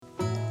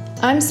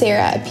I'm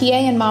Sarah, a PA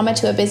and mama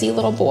to a busy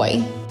little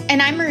boy.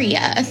 And I'm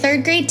Maria, a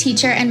third grade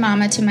teacher and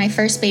mama to my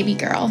first baby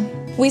girl.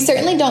 We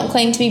certainly don't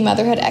claim to be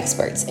motherhood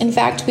experts. In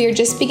fact, we are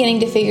just beginning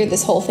to figure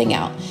this whole thing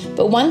out.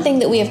 But one thing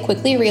that we have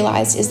quickly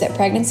realized is that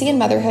pregnancy and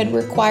motherhood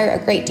require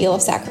a great deal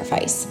of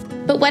sacrifice.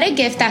 But what a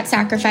gift that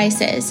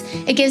sacrifice is.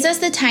 It gives us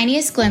the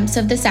tiniest glimpse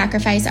of the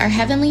sacrifice our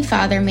Heavenly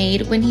Father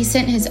made when He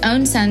sent His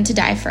own Son to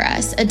die for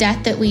us, a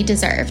death that we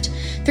deserved.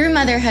 Through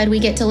motherhood, we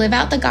get to live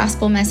out the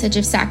gospel message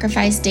of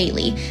sacrifice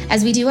daily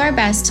as we do our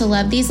best to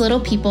love these little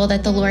people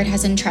that the Lord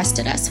has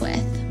entrusted us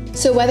with.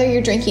 So whether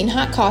you're drinking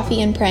hot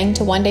coffee and praying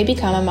to one day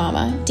become a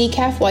mama,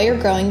 decaf while you're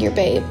growing your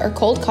babe, or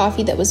cold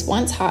coffee that was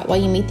once hot while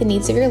you meet the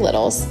needs of your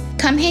littles,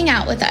 come hang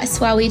out with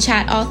us while we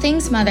chat all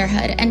things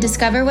motherhood and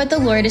discover what the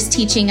Lord is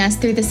teaching us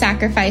through the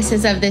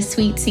sacrifices of this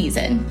sweet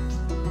season.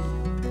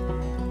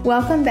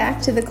 Welcome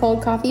back to the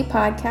Cold Coffee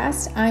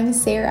Podcast. I'm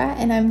Sarah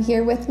and I'm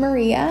here with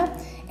Maria.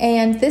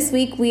 And this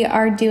week we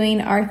are doing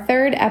our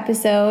third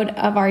episode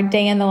of our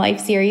Day in the Life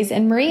series.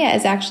 And Maria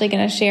is actually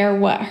going to share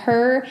what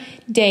her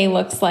day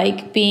looks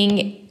like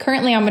being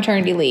currently on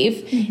maternity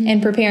leave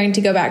and preparing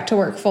to go back to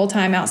work full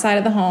time outside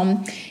of the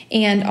home,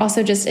 and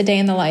also just a day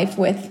in the life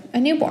with a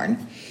newborn.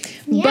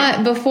 Yeah.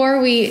 But before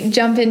we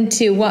jump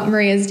into what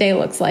Maria's day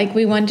looks like,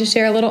 we wanted to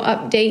share a little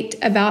update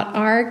about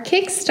our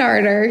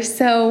Kickstarter.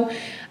 So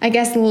I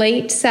guess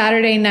late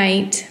Saturday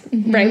night,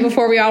 right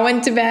before we all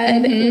went to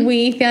bed,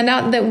 we found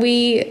out that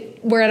we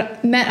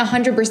met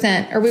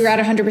 100%, or we were at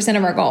 100%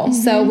 of our goal.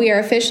 So we are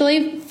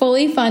officially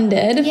fully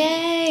funded.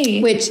 Yay!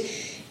 Which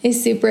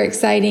is super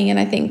exciting. And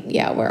I think,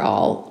 we're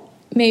all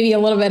maybe a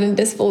little bit in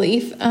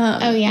disbelief.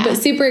 But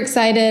super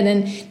excited.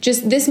 And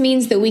just this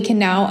means that we can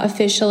now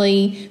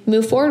officially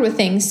move forward with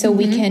things. So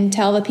we can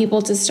tell the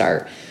people to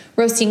start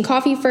roasting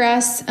coffee for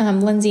us,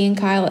 Lindsay and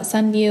Kyle at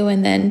Sunview,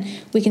 and then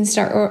we can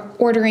start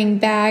ordering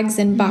bags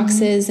and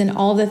boxes and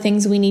all the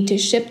things we need to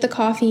ship the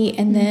coffee,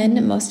 and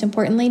then most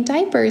importantly,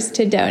 diapers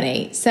to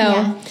donate.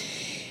 So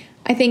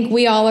I think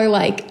we all are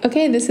like,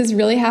 okay, this is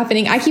really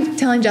happening. I keep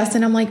telling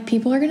Justin, I'm like,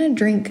 people are going to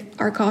drink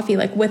our coffee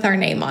like with our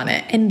name on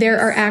it, and there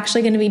are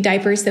actually going to be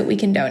diapers that we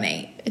can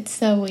donate. It's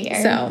so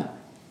weird. So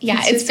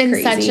it's been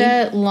crazy. Such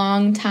a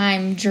long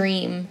time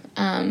dream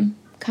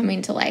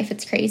coming to life.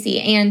 It's crazy.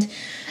 And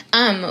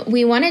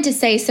we wanted to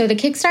say, so the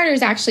Kickstarter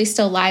is actually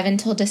still live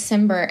until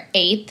December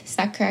 8th. Is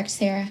that correct,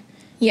 Sarah?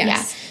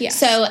 Yes.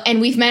 So,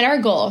 and we've met our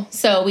goal.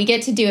 So we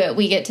get to do it.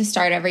 We get to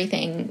start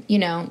everything.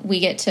 We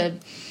get to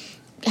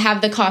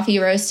have the coffee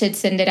roasted,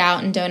 send it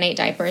out, and donate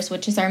diapers,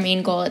 which is our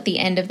main goal at the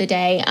end of the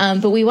day.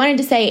 But we wanted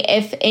to say,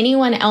 if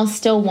anyone else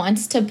still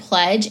wants to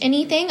pledge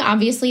anything,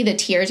 obviously the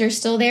tiers are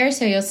still there.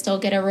 So you'll still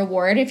get a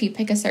reward if you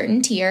pick a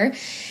certain tier.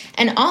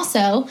 And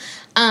also,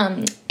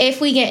 if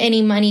we get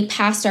any money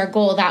past our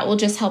goal, that will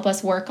just help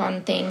us work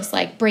on things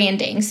like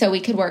branding. So we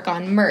could work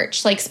on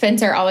merch. Like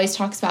Spencer always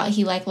talks about,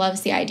 he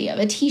loves the idea of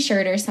a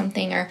t-shirt or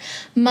something, or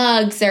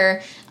mugs,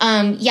 or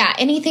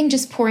anything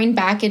just pouring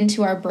back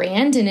into our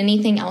brand, and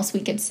anything else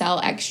we could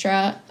sell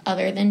extra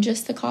other than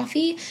just the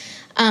coffee.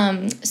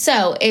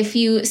 So if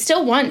you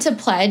still want to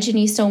pledge and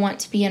you still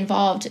want to be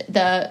involved,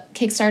 the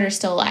Kickstarter is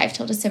still live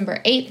till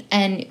December 8th,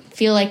 and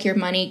feel like your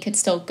money could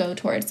still go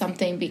towards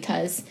something,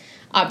 because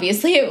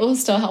obviously it will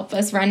still help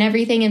us run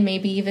everything and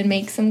maybe even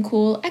make some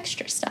cool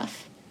extra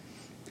stuff.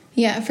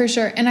 Yeah, for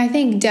sure. And I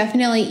think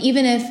definitely,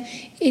 even if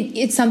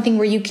it's something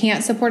where you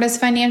can't support us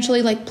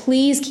financially,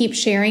 please keep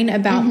sharing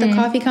about the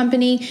coffee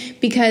company,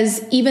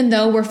 because even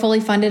though we're fully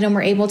funded and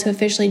we're able to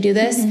officially do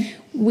this,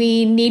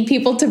 we need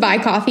people to buy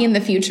coffee in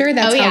the future.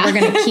 That's how we're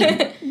going to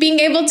keep being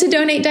able to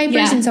donate diapers.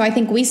 Yeah. And so I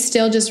think we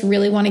still just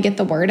really want to get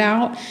the word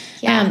out.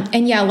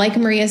 Yeah. Like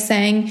Maria's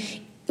saying,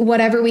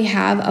 whatever we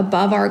have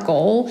above our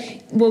goal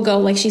will go,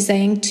 like she's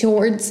saying,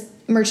 towards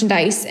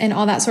merchandise and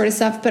all that sort of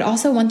stuff. But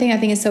also one thing I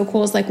think is so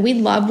cool is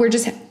we're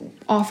just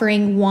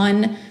offering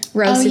one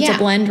roast. It's a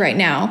blend right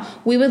now.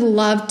 We would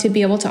love to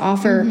be able to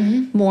offer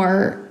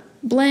more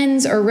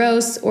blends or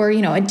roasts, or, a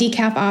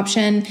decaf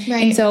option.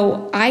 Right. And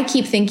so I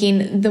keep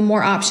thinking the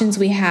more options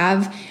we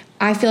have,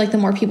 I feel like the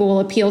more people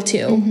will appeal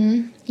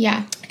to.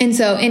 Yeah. And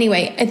so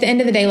anyway, at the end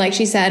of the day, like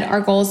she said,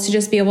 our goal is to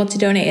just be able to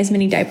donate as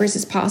many diapers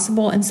as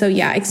possible. And so,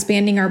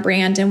 expanding our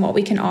brand and what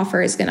we can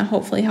offer is going to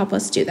hopefully help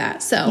us do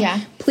that. So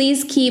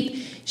please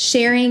keep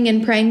sharing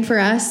and praying for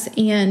us,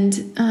 and,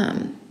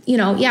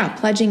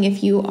 pledging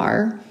if you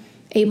are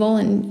able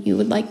and you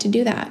would like to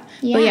do that.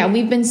 Yeah. But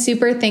we've been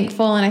super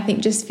thankful, and I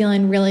think just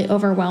feeling really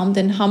overwhelmed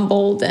and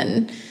humbled,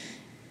 and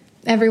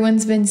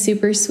everyone's been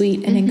super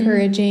sweet and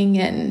encouraging,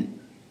 and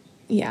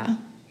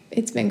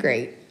it's been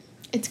great.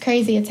 It's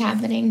crazy. It's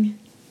happening.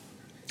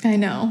 I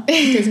know.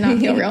 It does not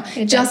feel real.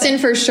 Justin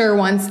for sure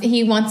wants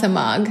a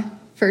mug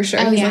for sure.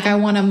 He's like, I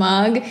want a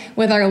mug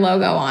with our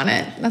logo on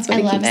it. That's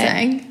what he keeps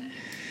saying.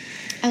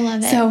 I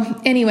love it.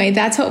 So anyway,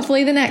 that's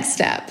hopefully the next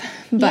step.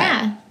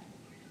 But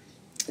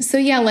so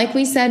like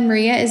we said,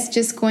 Maria is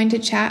just going to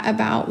chat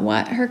about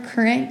what her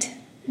current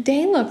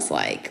day looks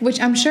like,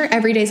 which I'm sure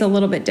every day is a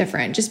little bit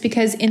different, just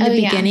because in the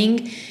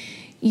beginning,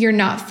 you're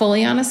not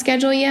fully on a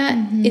schedule yet.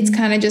 It's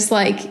kind of just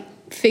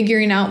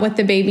figuring out what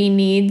the baby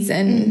needs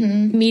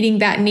and meeting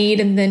that need,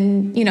 and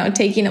then, you know,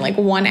 taking it like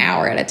 1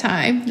 hour at a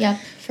time. Yep,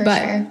 for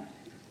sure.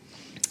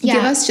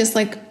 Give us just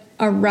like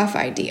a rough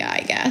idea,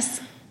 I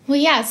guess. Well,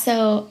 yeah,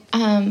 so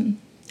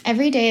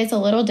every day is a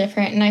little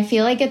different, and I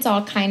feel like it's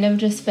all kind of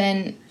just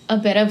been a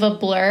bit of a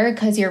blur,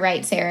 because you're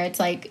right, Sarah. It's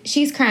like,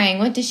 she's crying.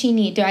 What does she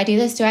need? Do I do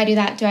this? Do I do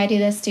that? Do I do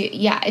this?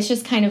 Yeah, it's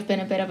just kind of been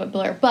a bit of a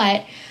blur.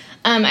 But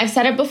I've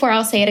said it before.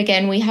 I'll say it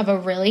again. We have a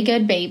really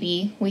good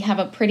baby. We have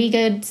a pretty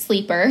good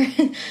sleeper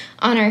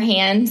on our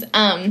hands.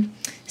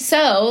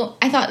 So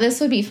I thought this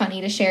would be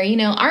funny to share. You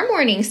know, our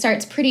morning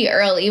starts pretty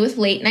early with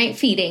late night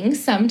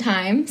feedings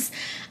sometimes.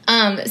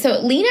 So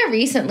Lena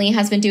recently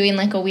has been doing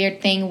like a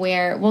weird thing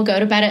where we'll go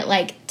to bed at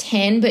like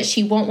 10, but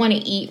she won't want to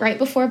eat right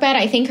before bed.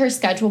 I think her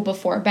schedule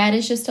before bed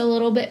is just a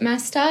little bit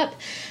messed up.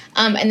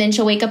 And then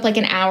she'll wake up like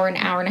an hour and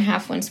a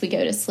half once we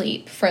go to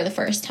sleep for the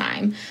first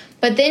time.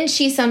 But then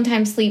she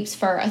sometimes sleeps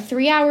for a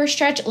 3-hour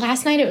stretch.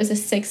 Last night it was a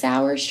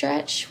 6-hour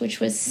stretch, which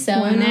was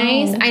so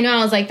nice. I know,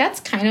 I was like, that's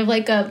kind of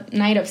like a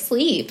night of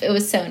sleep. It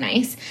was so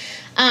nice.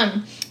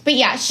 But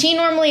yeah, she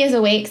normally is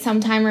awake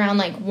sometime around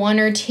like 1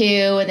 or 2,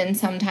 and then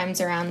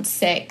sometimes around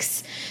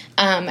 6.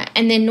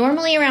 And then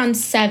normally around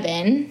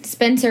 7,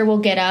 Spencer will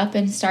get up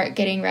and start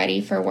getting ready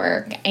for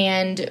work,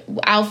 and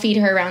I'll feed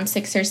her around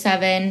 6 or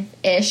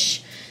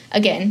 7-ish.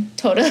 Again,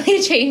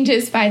 totally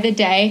changes by the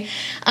day.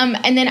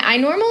 And then I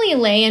normally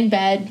lay in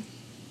bed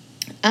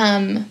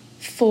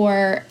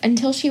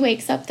until she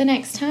wakes up the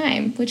next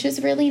time, which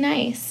is really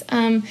nice.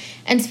 And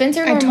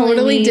Spencer normally I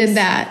totally leaves. did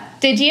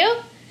that. Did you?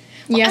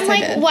 Well, Yes, I'm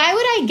like, I did. why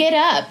would I get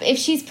up if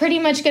she's pretty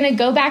much going to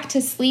go back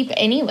to sleep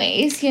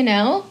anyways, you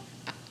know?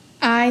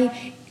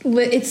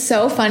 It's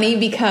so funny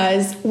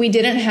because we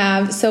didn't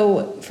have,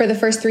 so for the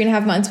first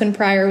 3.5 months when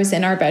Pryor was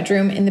in our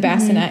bedroom in the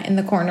bassinet in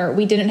the corner,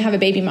 we didn't have a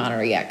baby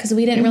monitor yet because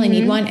we didn't really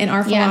need one. And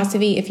our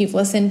philosophy, if you've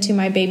listened to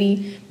my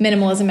baby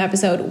minimalism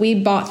episode, we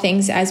bought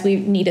things as we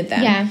needed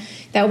them. Yeah.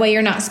 That way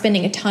you're not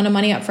spending a ton of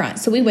money up front.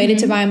 So we waited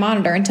to buy a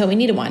monitor until we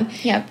needed one.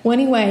 Yep. Well,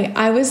 anyway,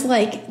 I was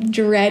like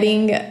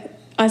dreading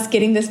us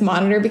getting this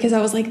monitor because I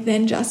was like,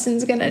 then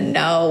Justin's gonna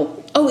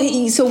know.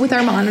 Oh, so with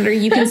our monitor,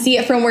 you can see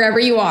it from wherever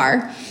you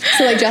are.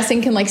 So like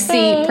Justin can like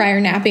see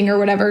Pryor napping or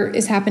whatever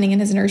is happening in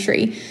his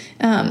nursery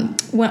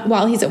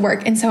while he's at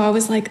work. And so I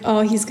was like,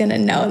 oh, he's gonna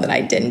know that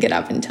I didn't get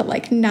up until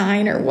like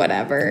 9 or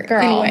whatever.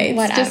 Girl, anyway,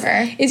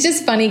 whatever. It's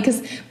just funny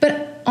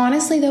but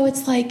honestly though,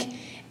 it's like,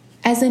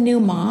 as a new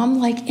mom,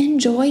 like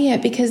enjoy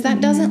it because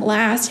that doesn't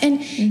last.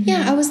 And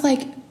yeah, I was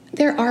like,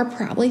 there are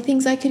probably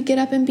things I could get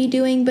up and be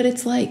doing, but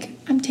it's like,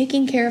 I'm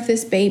taking care of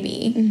this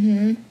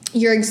baby.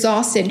 You're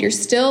exhausted. You're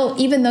still,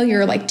 even though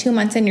you're like 2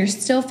 months in, you're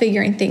still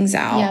figuring things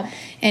out. Yep.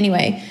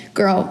 Anyway,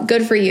 girl,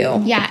 good for you.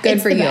 Yeah, good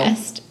it's for the you.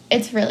 best.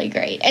 It's really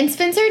great. And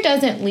Spencer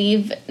doesn't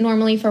leave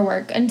normally for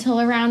work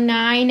until around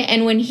 9.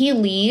 And when he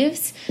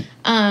leaves,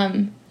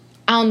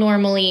 I'll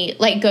normally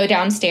like go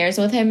downstairs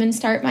with him and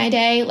start my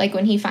day, like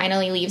when he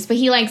finally leaves. But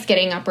he likes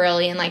getting up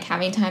early and like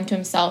having time to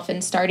himself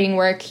and starting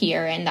work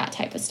here and that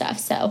type of stuff.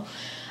 So,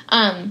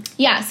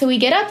 so we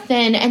get up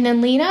then, and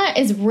then Lena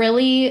is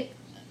really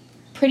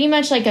pretty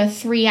much like a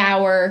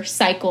 3-hour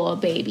cycle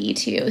of baby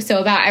too. So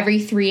about every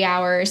 3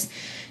 hours,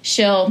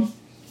 she'll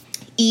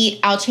eat,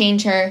 I'll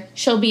change her,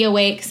 she'll be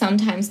awake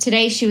sometimes.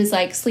 Today she was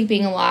like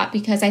sleeping a lot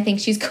because I think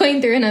she's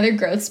going through another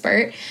growth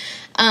spurt.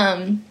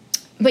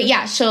 But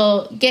yeah,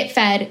 she'll get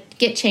fed,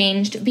 get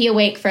changed, be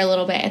awake for a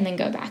little bit, and then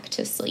go back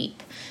to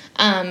sleep.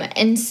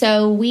 And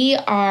so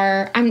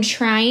I'm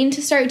trying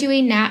to start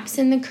doing naps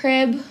in the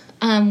crib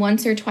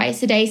once or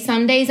twice a day.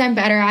 Some days I'm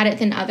better at it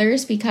than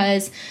others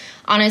because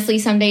honestly,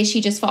 some days she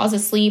just falls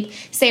asleep.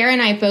 Sarah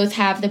and I both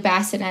have the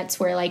bassinets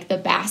where like the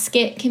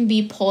basket can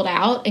be pulled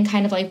out and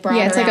kind of like brought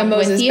around with you. Yeah, it's like a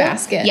Moses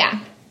basket. Yeah.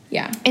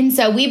 Yeah. And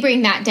so we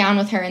bring that down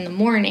with her in the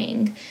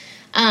morning.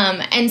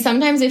 And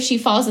sometimes if she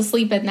falls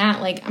asleep in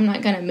that, like, I'm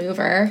not going to move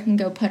her and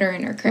go put her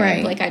in her crib.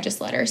 Right. Like, I just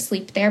let her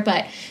sleep there.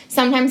 But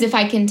sometimes if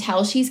I can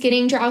tell she's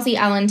getting drowsy,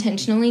 I'll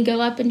intentionally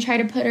go up and try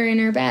to put her in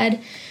her bed.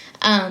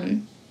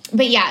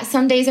 But yeah,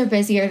 some days are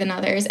busier than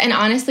others. And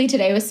honestly,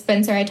 today with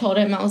Spencer, I told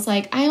him, I was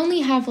like, I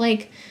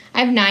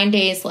have 9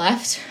 days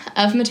left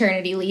of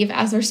maternity leave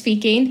as we're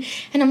speaking.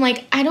 And I'm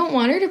like, I don't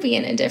want her to be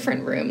in a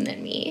different room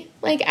than me.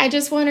 Like, I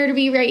just want her to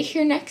be right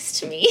here next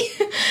to me,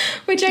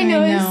 which I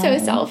know is so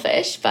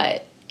selfish,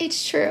 but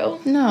it's true.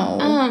 No,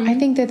 I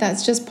think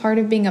that's just part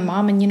of being a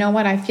mom. And you know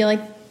what? I feel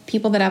like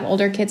people that have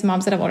older kids,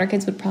 moms that have older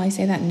kids would probably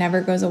say that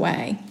never goes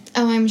away.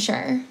 Oh, I'm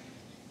sure.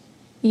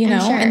 You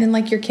know, sure. and then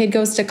like your kid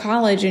goes to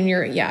college and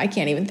I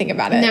can't even think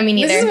about it. No, me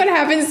neither. This is what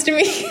happens to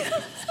me.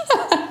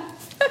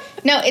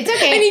 No, it's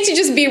okay. I need to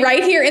just be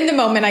right here in the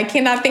moment. I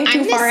cannot think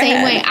too far ahead.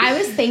 I'm the same way. I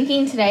was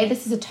thinking today,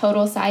 this is a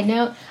total side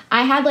note,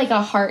 I had like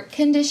a heart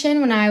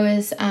condition when I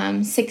was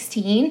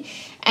 16,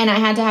 and I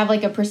had to have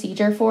like a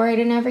procedure for it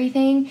and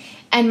everything.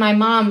 And my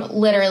mom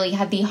literally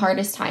had the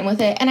hardest time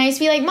with it. And I used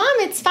to be like, Mom,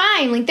 it's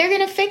fine. Like, they're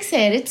going to fix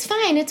it. It's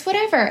fine. It's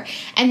whatever.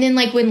 And then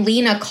like when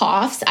Lena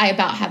coughs, I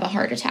about have a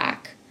heart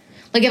attack.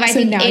 Like, if I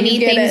think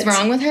anything's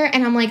wrong with her,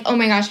 and I'm like, oh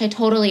my gosh, I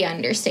totally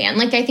understand.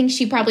 Like, I think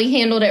she probably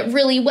handled it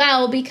really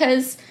well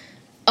because,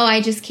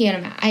 I just can't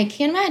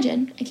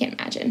imagine. I can't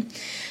imagine.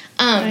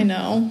 I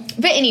know.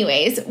 But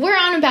anyways, we're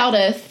on about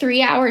a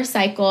 3-hour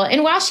cycle.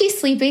 And while she's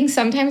sleeping,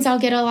 sometimes I'll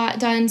get a lot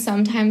done.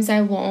 Sometimes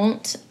I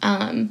won't.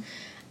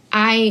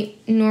 I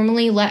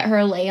normally let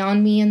her lay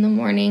on me in the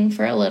morning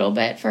for a little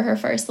bit for her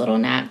first little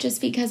nap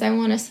just because I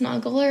want to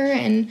snuggle her.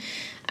 And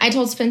I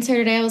told Spencer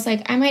today, I was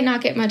like, I might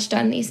not get much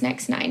done these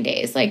next 9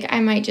 days. Like, I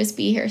might just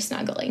be here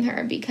snuggling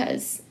her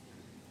because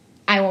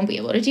I won't be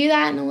able to do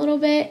that in a little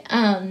bit.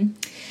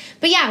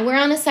 But yeah, we're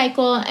on a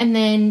cycle, and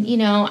then,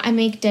 I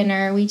make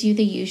dinner. We do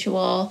the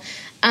usual.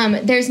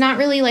 There's not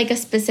really like a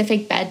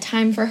specific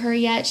bedtime for her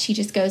yet. She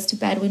just goes to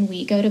bed when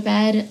we go to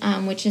bed,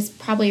 which is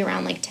probably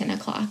around like 10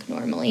 o'clock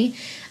normally,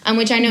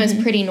 which I know is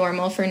pretty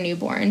normal for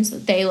newborns.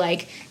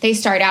 They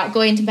start out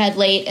going to bed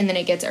late, and then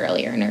it gets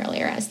earlier and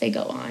earlier as they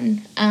go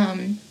on.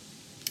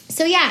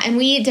 So yeah, and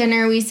we eat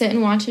dinner. We sit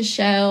and watch a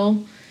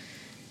show.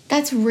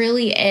 That's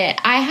really it.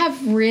 I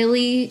have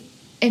really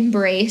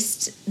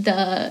embraced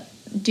the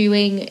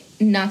doing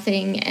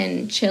nothing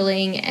and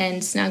chilling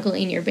and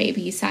snuggling your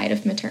baby side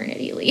of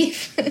maternity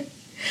leave.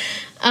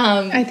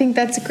 I think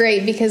that's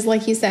great because,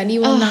 like you said, you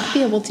will not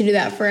be able to do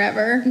that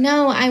forever.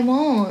 No, I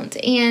won't.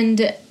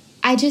 And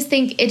I just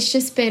think it's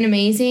just been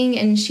amazing,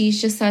 and she's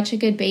just such a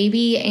good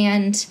baby.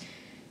 And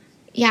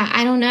yeah,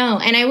 I don't know.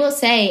 And I will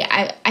say,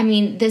 I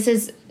mean, this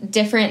is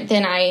different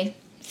than I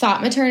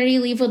thought maternity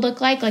leave would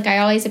look like. Like, I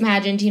always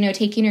imagined,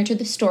 taking her to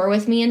the store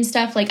with me and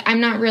stuff. Like, I'm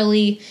not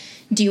really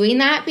doing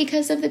that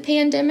because of the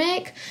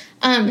pandemic.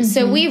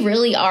 So we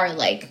really are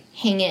like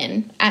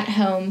hanging at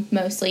home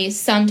mostly.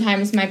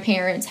 Sometimes my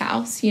parents'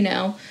 house,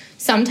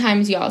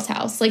 sometimes y'all's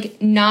house,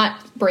 like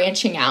not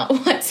branching out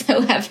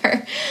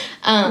whatsoever.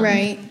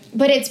 Right.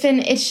 But it's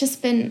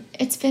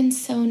been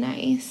so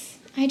nice.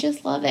 I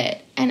just love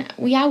it. And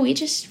yeah, we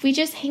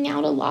just hang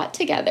out a lot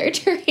together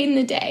during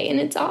the day, and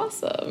it's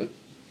awesome.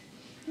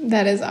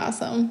 That is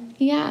awesome.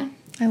 Yeah.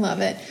 I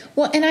love it.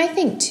 Well, and I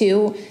think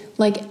too,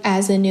 like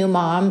as a new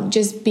mom,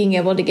 just being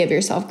able to give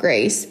yourself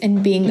grace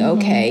and being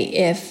okay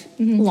if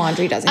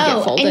laundry doesn't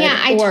get folded. And yeah,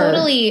 I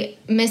totally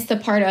missed the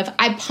part of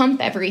I pump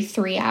every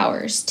 3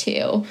 hours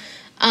too.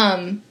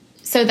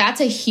 So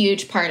that's a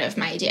huge part of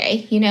my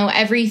day.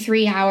 Every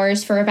 3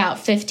 hours for about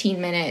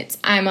 15 minutes,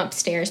 I'm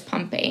upstairs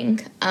pumping.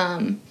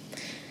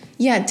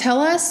 Yeah, tell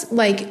us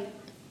like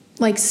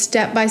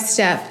step by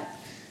step,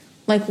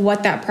 like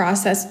what that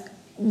process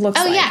looks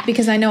like. Yeah.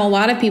 Because I know a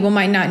lot of people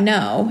might not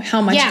know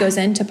how much goes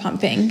into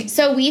pumping.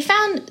 So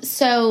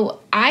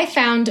I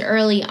found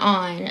early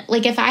on,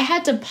 like if I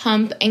had to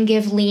pump and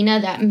give Lena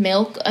that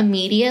milk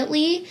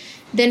immediately,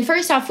 then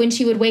first off, when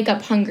she would wake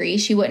up hungry,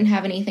 she wouldn't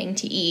have anything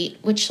to eat,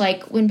 which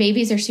like when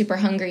babies are super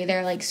hungry,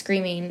 they're like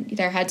screaming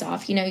their heads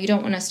off, you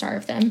don't want to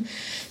starve them.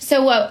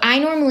 So what I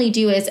normally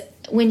do is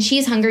when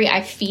she's hungry,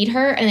 I feed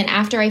her. And then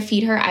after I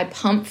feed her, I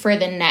pump for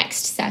the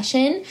next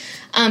session.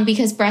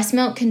 Because breast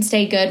milk can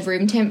stay good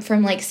room temp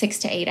from like 6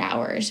 to 8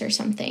 hours or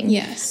something.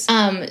 Yes.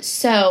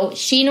 So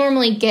she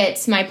normally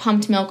gets my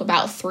pumped milk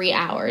about 3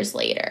 hours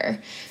later.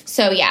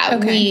 So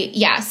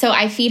yeah, so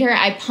I feed her,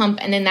 I pump,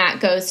 and then that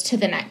goes to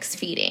the next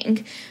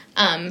feeding.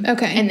 And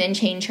then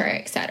change her,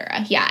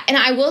 etc. Yeah. And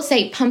I will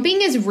say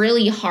pumping is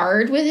really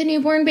hard with a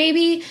newborn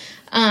baby.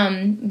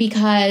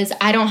 Because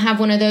I don't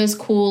have one of those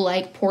cool,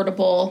 like,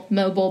 portable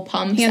mobile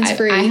pumps.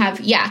 Hands-free. I have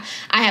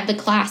the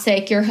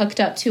classic, you're hooked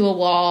up to a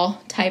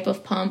wall type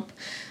of pump.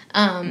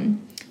 And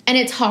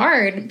it's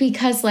hard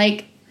because,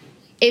 like,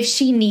 if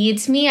she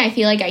needs me, I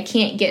feel like I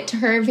can't get to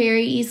her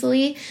very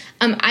easily.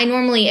 I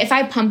normally, if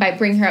I pump, I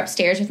bring her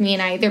upstairs with me,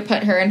 and I either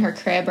put her in her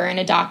crib or in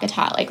a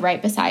DockATot, like,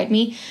 right beside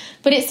me.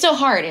 But it's still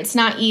hard. It's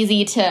not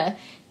easy to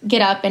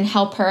get up and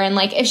help her, and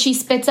like if she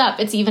spits up,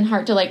 it's even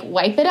hard to like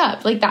wipe it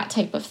up, like that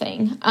type of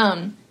thing.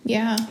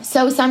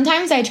 So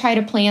sometimes I try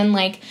to plan,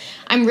 like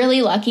I'm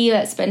really lucky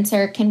that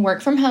Spencer can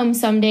work from home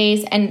some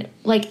days, and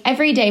like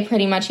every day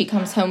pretty much he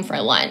comes home for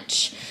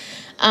lunch.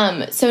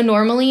 So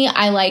normally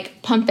I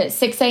like pump at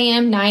 6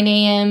 a.m., 9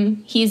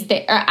 a.m. He's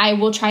there. I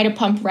will try to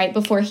pump right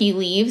before he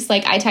leaves.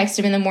 Like I text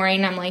him in the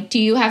morning, I'm like,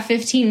 do you have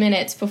 15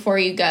 minutes before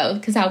you go?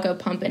 Because I'll go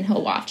pump and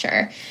he'll watch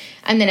her.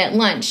 And then at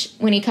lunch,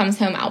 when he comes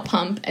home, I'll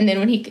pump. And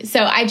then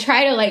so I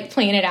try to like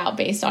plan it out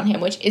based on him,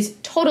 which is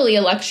totally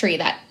a luxury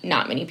that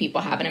not many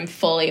people have. And I'm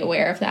fully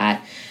aware of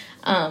that.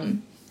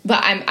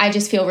 But I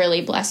just feel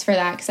really blessed for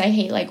that because I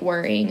hate like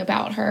worrying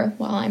about her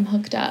while I'm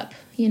hooked up,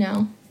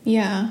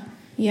 Yeah.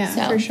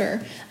 Yeah, for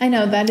sure. I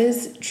know that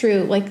is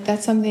true. Like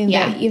that's something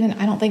that even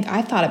I don't think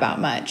I thought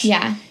about much.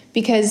 Yeah.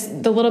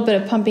 Because the little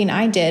bit of pumping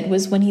I did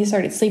was when he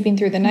started sleeping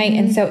through the night.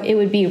 And so it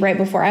would be right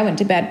before I went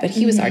to bed, but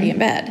he was already in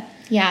bed.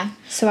 Yeah.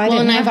 So I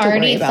didn't have to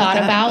worry about that. Well, and I've already thought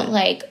about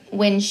like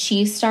when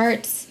she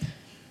starts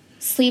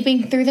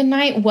sleeping through the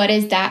night, what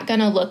is that going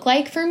to look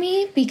like for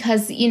me?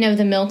 Because,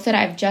 the milk that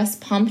I've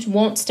just pumped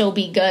won't still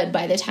be good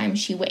by the time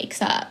she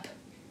wakes up.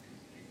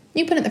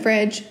 You put it in the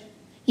fridge.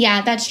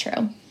 Yeah, that's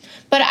true.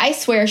 But I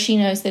swear she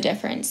knows the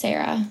difference,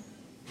 Sarah.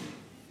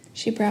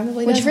 She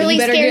probably does. Which really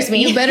scares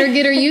me. You better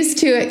get her used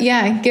to it.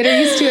 Yeah, get her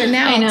used to it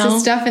now. I know.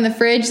 It's stuff in the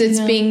fridge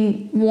that's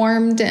being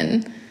warmed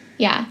and...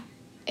 Yeah,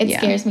 it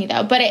scares me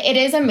though. But it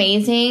is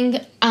amazing.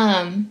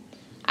 I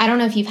don't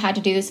know if you've had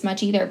to do this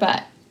much either,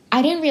 but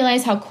I didn't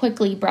realize how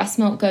quickly breast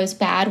milk goes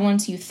bad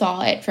once you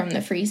thaw it from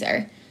the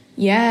freezer.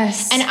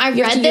 Yes. And I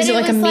read that it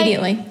was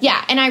immediately.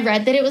 And I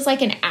read that it was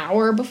like an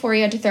hour before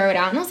you had to throw it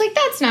out. And I was like,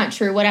 that's not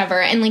true, whatever.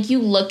 And like you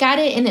look at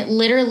it and it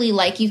literally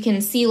like you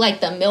can see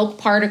like the milk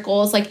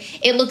particles.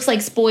 Like it looks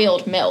like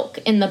spoiled milk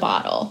in the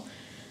bottle.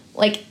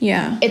 Like,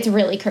 it's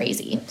really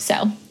crazy.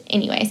 So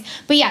anyways,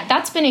 but yeah,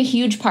 that's been a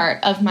huge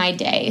part of my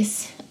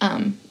days,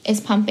 is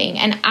pumping.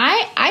 And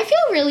I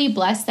feel really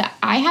blessed that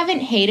I haven't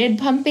hated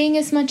pumping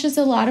as much as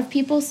a lot of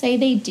people say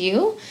they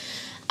do.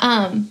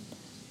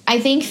 I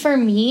think for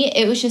me,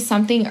 it was just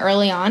something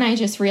early on. I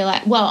just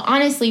realized, well,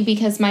 honestly,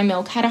 because my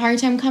milk had a hard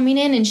time coming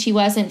in and she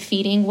wasn't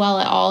feeding well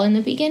at all in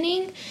the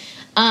beginning.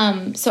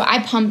 So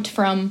I pumped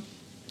from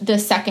the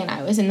second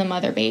I was in the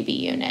mother-baby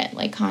unit,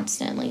 like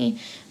constantly.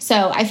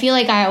 So I feel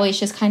like I always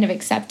just kind of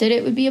accepted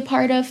it would be a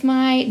part of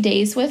my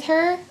days with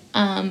her.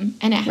 And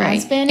it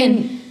has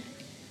been.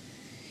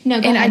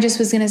 And I just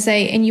was going to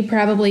say, and you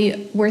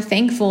probably were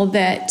thankful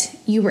that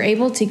you were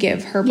able to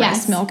give her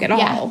breast milk at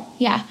all.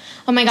 Yeah.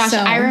 Oh my gosh. So,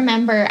 I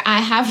remember I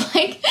have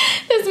like,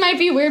 this might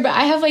be weird, but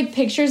I have like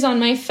pictures on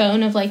my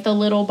phone of like the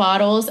little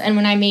bottles. And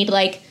when I made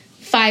like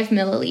 5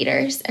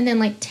 milliliters and then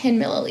like 10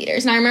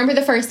 milliliters. And I remember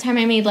the first time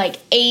I made like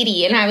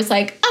 80 and I was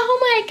like, oh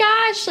my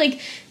gosh,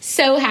 like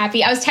so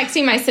happy. I was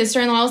texting my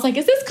sister-in-law. I was like,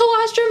 is this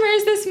colostrum or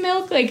is this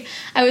milk? Like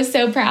I was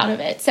so proud of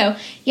it. So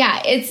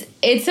yeah,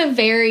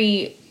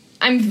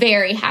 I'm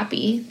very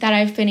happy that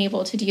I've been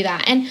able to do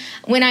that. And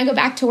when I go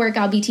back to work,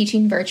 I'll be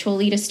teaching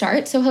virtually to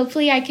start. So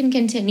hopefully I can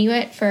continue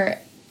it for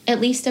at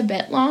least a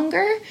bit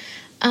longer.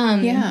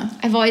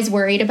 I've always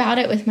worried about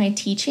it with my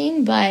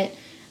teaching, but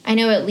I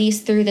know at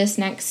least through this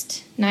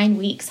next 9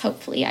 weeks,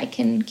 hopefully I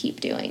can keep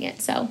doing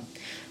it. So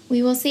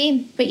we will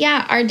see. But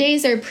yeah, our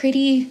days are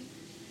pretty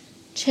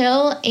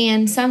chill.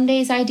 And some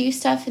days I do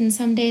stuff and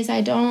some days I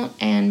don't.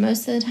 And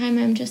most of the time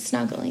I'm just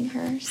snuggling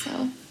her.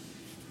 So...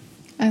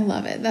 I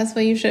love it. That's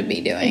what you should be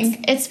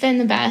doing. It's been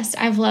the best.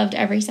 I've loved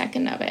every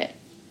second of it.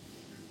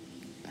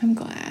 I'm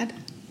glad.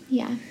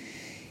 Yeah.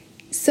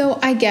 So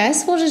I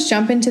guess we'll just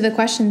jump into the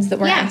questions that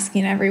we're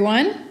asking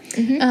everyone.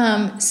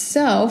 Mm-hmm.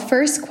 So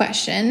first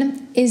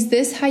question, is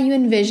this how you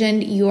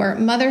envisioned your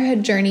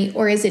motherhood journey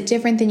or is it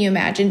different than you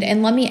imagined?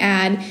 And let me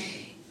add,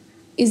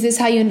 is this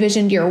how you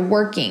envisioned your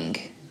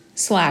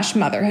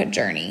working/motherhood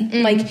journey?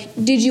 Mm-hmm. Like,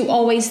 did you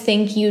always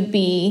think you'd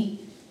be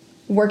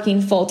working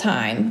full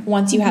time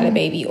once you had a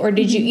baby, or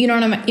did you know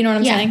what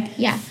I'm saying?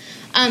 Yeah.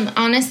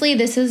 Honestly,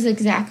 this is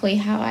exactly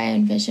how I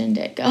envisioned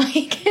it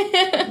going.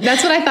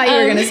 That's what I thought you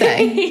were going to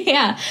say.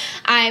 Yeah.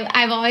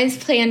 I've always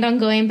planned on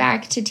going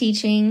back to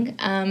teaching.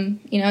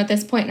 At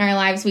this point in our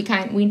lives, we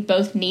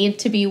both need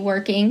to be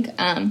working,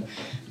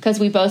 because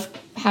we both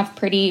have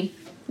pretty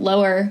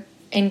lower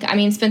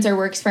Spencer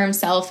works for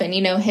himself and,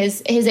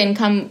 his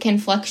income can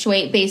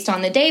fluctuate based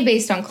on the day,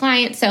 based on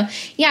clients. So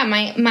yeah,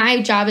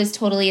 my job is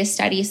totally a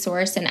study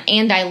source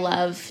and I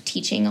love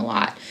teaching a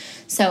lot.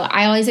 So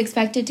I always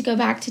expected to go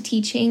back to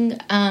teaching.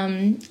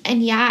 I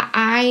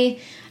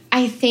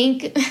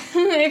think,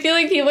 I feel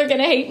like people are going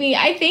to hate me.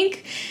 I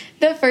think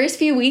the first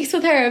few weeks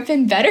with her have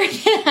been better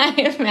than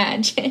I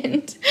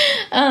imagined.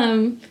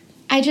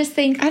 I just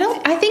think...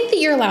 I think that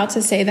you're allowed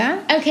to say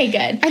that. Okay,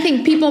 good. I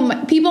think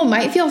people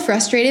might feel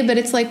frustrated, but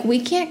it's like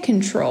we can't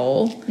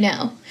control.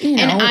 No.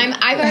 And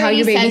I've already how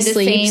your baby said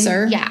sleeps, the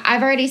same. Yeah,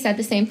 I've already said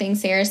the same thing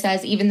Sarah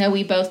says, even though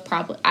we both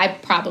I'm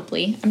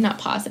not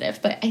positive,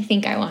 but I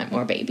think I want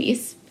more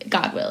babies,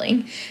 God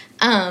willing.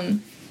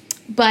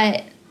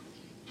 But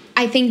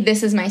I think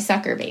this is my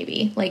sucker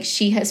baby. Like,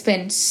 she has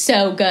been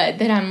so good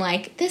that I'm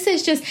like, this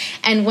is just...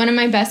 And one of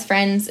my best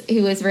friends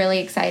who is really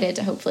excited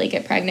to hopefully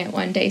get pregnant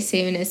one day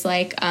soon is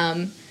like,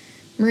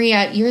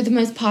 Maria, you're the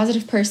most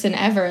positive person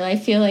ever. I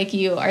feel like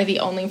you are the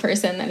only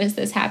person that is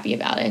this happy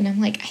about it. And I'm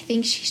like, I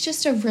think she's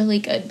just a really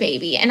good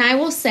baby. And I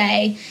will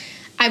say,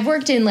 I've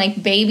worked in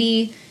like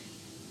baby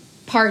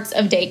parts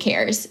of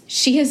daycares.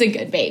 She is a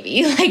good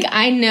baby. Like,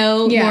 I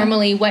know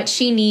normally what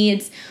she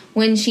needs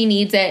when she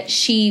needs it.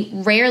 She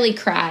rarely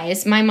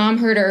cries. My mom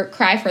heard her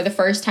cry for the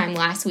first time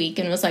last week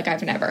and was like,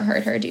 I've never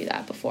heard her do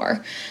that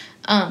before.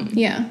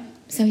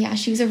 So yeah,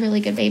 she's a really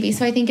good baby.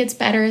 So I think it's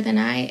better than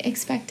I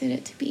expected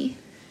it to be.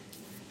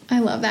 I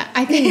love that.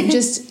 I think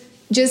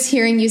just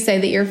hearing you say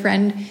that your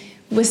friend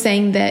was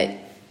saying that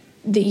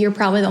you're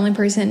probably the only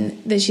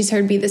person that she's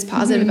heard be this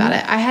positive about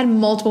it. I had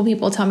multiple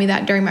people tell me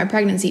that during my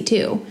pregnancy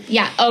too.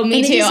 Yeah. Oh,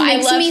 me too. I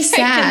love me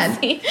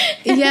pregnancy. Sad.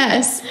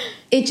 Yes.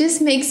 It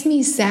just makes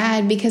me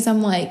sad because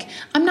I'm like,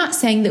 I'm not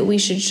saying that we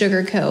should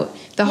sugarcoat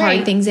the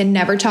hard things and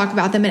never talk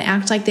about them and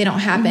act like they don't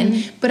happen.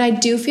 Mm-hmm. But I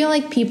do feel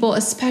like people,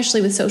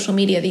 especially with social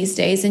media these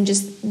days and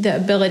just the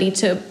ability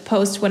to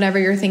post whatever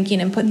you're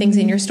thinking and put things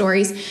in your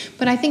stories.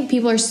 But I think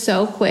people are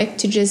so quick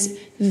to just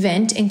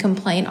vent and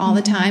complain all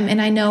the time.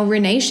 And I know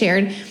Renee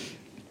shared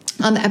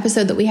on the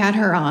episode that we had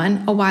her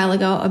on a while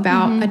ago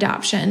about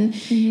adoption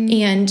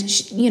and,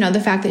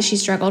 the fact that she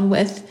struggled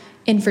with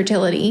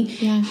infertility.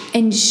 Yeah.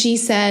 And she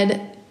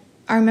said,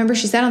 I remember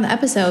she said on the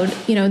episode,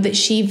 that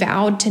she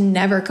vowed to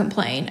never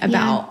complain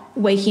about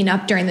waking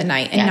up during the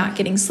night and not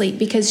getting sleep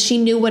because she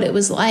knew what it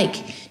was like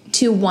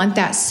to want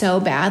that so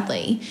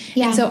badly.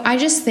 Yeah. And so I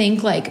just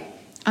think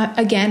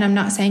again, I'm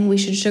not saying we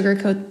should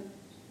sugarcoat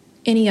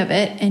any of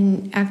it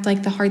and act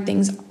like the hard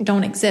things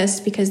don't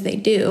exist because they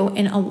do.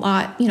 And a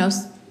lot,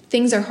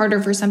 things are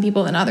harder for some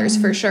people than others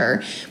for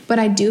sure. But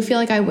I do feel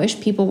like I wish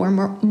people were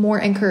more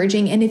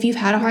encouraging. And if you've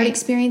had a hard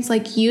experience,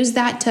 use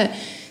that to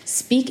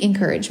speak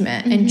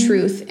encouragement and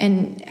truth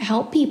and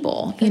help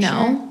people, you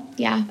know? Sure.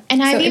 Yeah.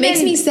 And it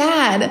makes me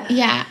sad.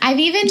 Yeah. I've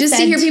even just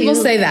to hear people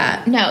say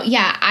that. No.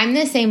 Yeah. I'm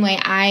the same way.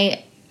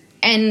 I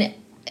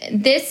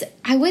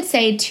would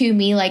say to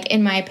me,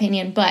 in my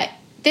opinion, but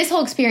this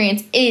whole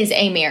experience is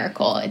a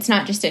miracle. It's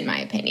not just in my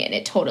opinion.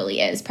 It totally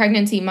is.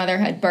 Pregnancy,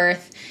 motherhood,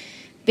 birth,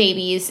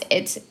 babies.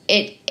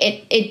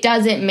 It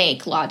doesn't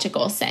make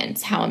logical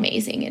sense how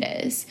amazing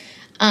it is.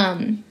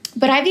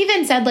 But I've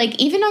even said,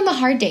 even on the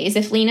hard days,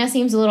 if Lena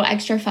seems a little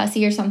extra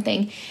fussy or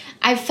something,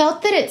 I've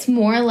felt that it's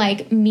more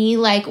like me,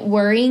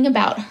 worrying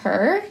about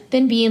her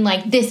than being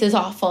this is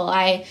awful.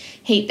 I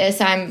hate this.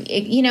 I'm,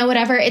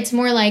 whatever. It's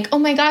more oh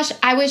my gosh,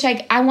 I wish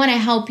I want to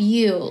help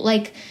you.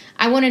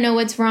 I want to know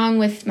what's wrong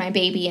with my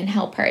baby and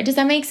help her. Does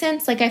that make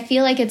sense? I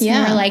feel like it's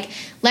more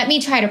let me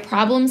try to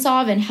problem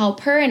solve and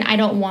help her. And I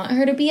don't want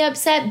her to be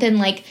upset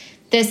than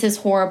this is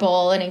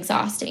horrible and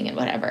exhausting and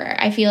whatever.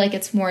 I feel like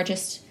it's more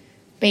just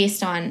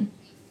based on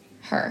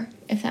her,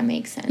 if that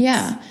makes sense.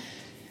 Yeah,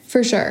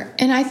 for sure.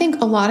 And I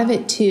think a lot of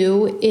it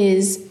too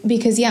is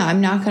because, I'm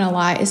not going to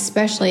lie,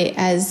 especially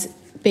as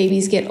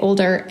babies get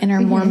older and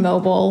are more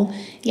mobile,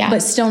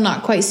 but still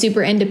not quite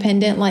super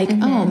independent.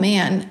 Oh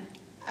man,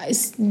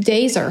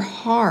 days are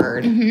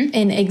hard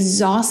and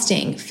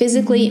exhausting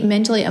physically,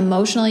 mentally,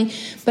 emotionally.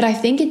 But I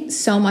think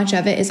so much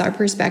of it is our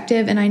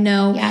perspective. And I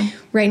know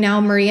right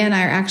now, Maria and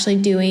I are actually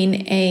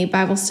doing a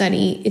Bible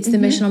study. It's the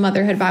Missional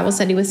Motherhood Bible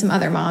study with some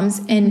other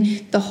moms.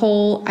 And the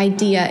whole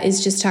idea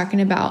is just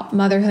talking about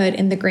motherhood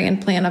and the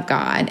grand plan of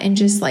God and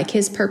just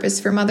his purpose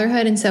for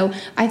motherhood. And so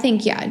I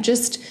think,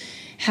 just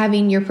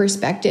having your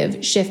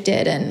perspective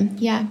shifted and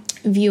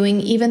viewing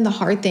even the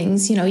hard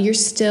things, you're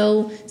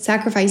still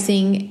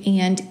sacrificing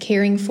and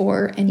caring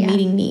for and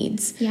meeting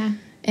needs. Yeah.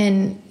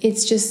 And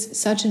it's just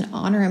such an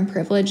honor and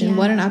privilege and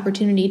what an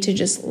opportunity to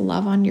just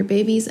love on your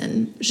babies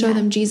and show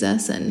them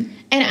Jesus. And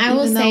I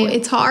will say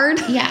it's hard.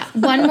 Yeah.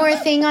 One more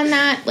thing on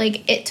that,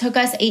 it took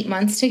us 8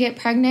 months to get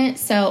pregnant.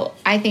 So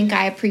I think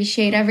I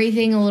appreciate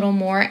everything a little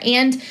more.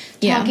 And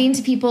talking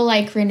to people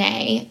like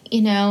Renee,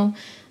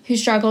 who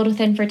struggled with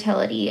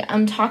infertility.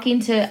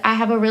 I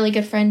have a really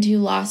good friend who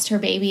lost her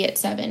baby at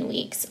 7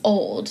 weeks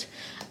old.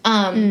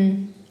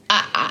 I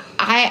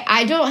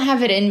don't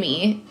have it in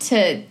me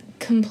to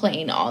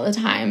complain all the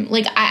time.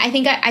 I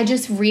think I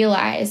just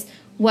realize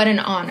what an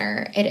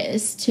honor it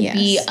is to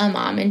be a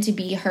mom and to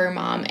be her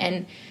mom.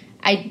 And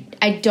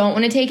I don't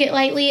want to take it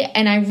lightly,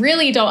 and I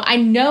really don't. I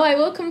know I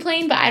will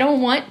complain, but I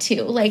don't want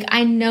to.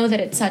 I know that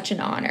it's such an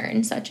honor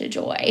and such a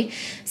joy.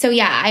 So,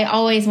 I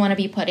always want to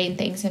be putting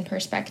things in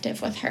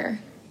perspective with her.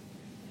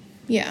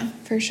 Yeah,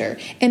 for sure.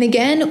 And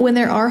again, when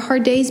there are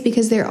hard days,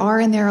 because there are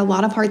a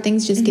lot of hard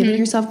things, just giving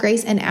yourself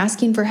grace and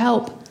asking for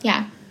help.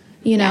 Yeah.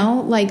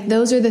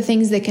 Those are the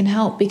things that can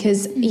help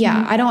because,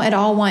 I don't at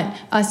all want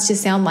us to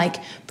sound like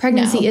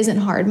pregnancy isn't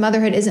hard,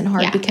 motherhood isn't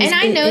hard because and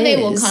I know they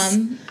will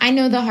come. I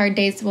know the hard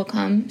days will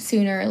come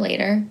sooner or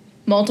later,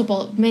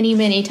 many,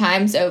 many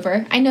times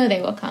over. I know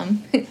they will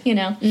come,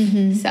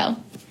 so.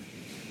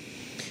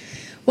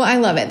 Well, I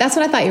love it. That's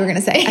what I thought you were going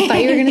to say. I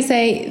thought you were going to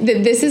say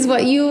that this is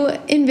what you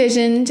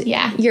envisioned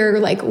your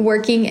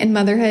working and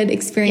motherhood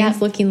experience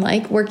looking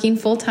like, working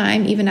full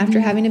time, even after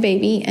having a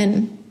baby.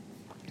 And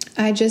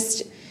I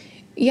just...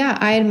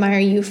 I admire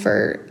you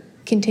for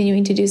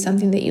continuing to do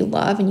something that you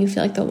love and you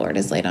feel like the Lord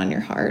has laid on your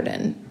heart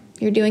and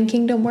you're doing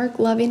kingdom work,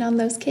 loving on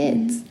those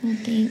kids. Well,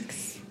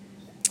 thanks.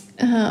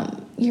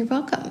 You're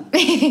welcome.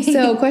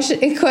 So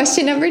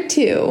question number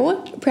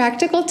 2,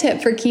 practical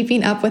tip for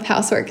keeping up with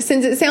housework.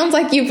 Since it sounds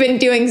like you've been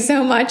doing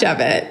so much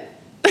of it.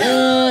 Wait,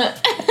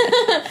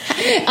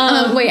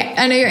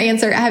 I know your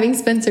answer. Having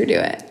Spencer do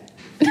it.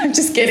 I'm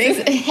just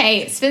kidding.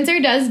 Hey, Spencer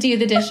does do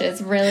the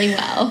dishes really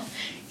well.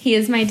 He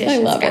is my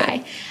dishes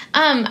guy.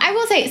 I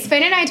will say,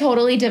 Spen and I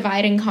totally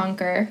divide and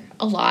conquer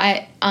a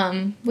lot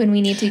when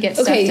we need to get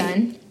stuff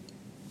done.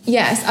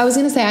 Yes, I was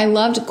going to say I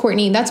loved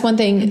Courtney. That's one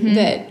thing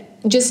that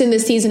just in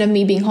this season of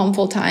me being home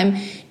full time,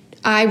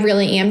 I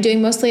really am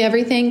doing mostly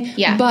everything.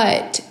 Yeah.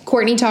 But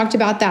Courtney talked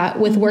about that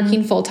with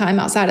working full time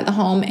outside of the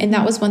home. And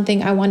that was one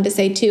thing I wanted to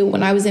say too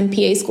when I was in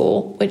PA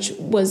school, which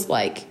was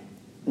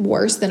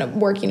worse than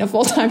working a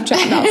full-time job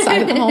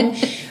outside of the home,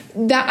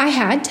 that I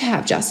had to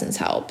have Justin's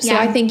help. So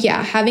I think,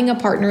 having a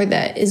partner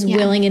that is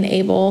willing and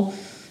able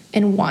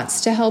and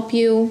wants to help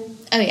you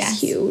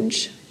is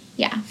huge.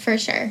 Yeah, for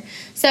sure.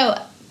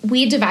 So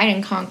we divide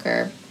and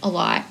conquer a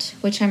lot,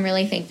 which I'm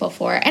really thankful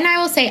for. And I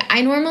will say,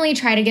 I normally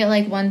try to get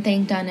like one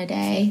thing done a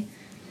day.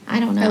 I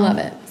don't know. I love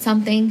it.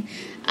 Something.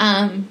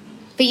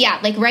 But yeah,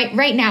 like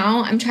right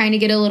now, I'm trying to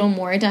get a little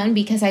more done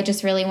because I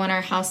just really want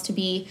our house to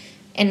be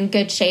in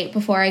good shape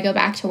before I go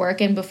back to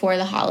work and before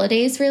the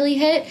holidays really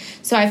hit.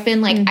 So I've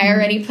been like, I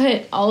already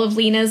put all of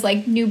Lena's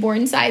like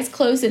newborn size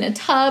clothes in a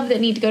tub that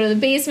need to go to the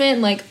basement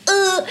and like,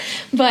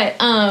 But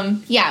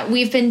yeah,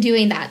 we've been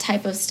doing that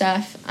type of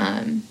stuff.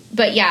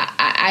 But yeah,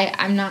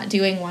 I'm not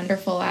doing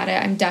wonderful at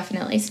it. I'm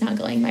definitely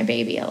snuggling my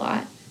baby a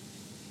lot.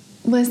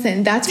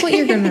 Listen, that's what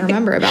you're going to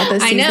remember about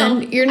this season. I know.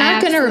 You're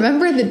not going to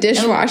remember the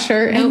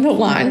dishwasher and the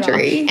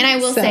laundry. And I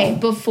will say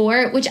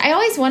before, which I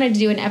always wanted to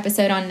do an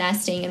episode on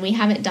nesting, and we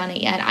haven't done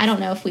it yet. I don't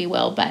know if we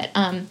will, but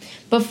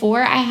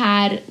before I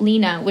had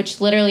Lena,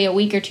 which literally a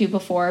week or two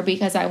before,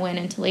 because I went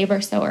into labor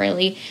so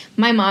early,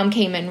 my mom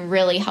came and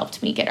really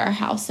helped me get our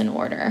house in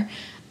order.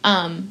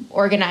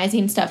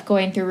 Organizing stuff,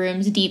 going through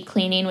rooms, deep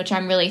cleaning, which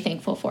I'm really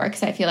thankful for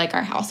because I feel like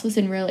our house was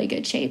in really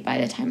good shape by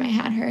the time I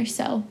had her.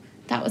 So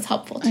that was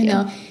helpful too. I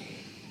know.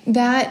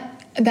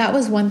 That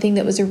was one thing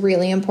that was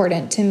really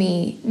important to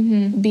me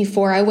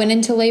before I went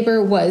into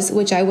labor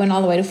which I went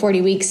all the way to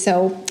 40 weeks,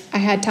 so I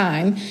had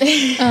time.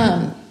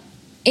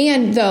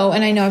 And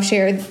I know I've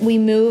shared, we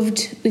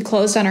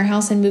closed on our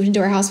house and moved into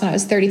our house when I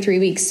was 33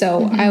 weeks.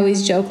 So I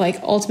always joke like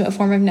ultimate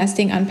form of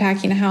nesting,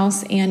 unpacking a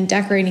house and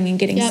decorating and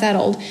getting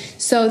settled.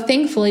 So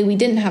thankfully we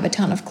didn't have a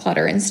ton of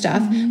clutter and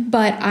stuff,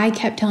 but I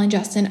kept telling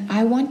Justin,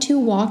 I want to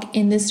walk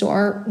in this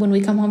door when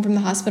we come home from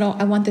the hospital.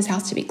 I want this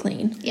house to be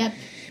clean. Yep.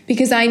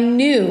 Because I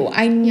knew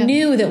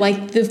that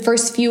like the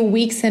first few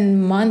weeks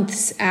and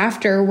months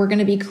after were going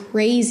to be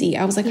crazy.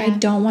 I was like, I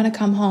don't want to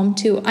come home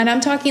and I'm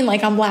talking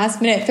like I'm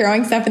last minute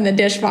throwing stuff in the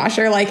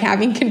dishwasher, like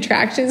having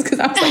contractions because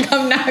I was like,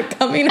 I'm not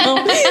coming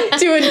home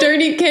to a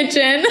dirty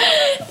kitchen.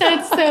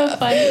 That's so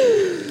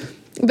funny.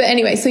 But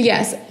anyway, so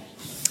yes,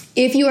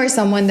 if you are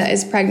someone that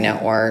is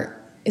pregnant or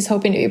is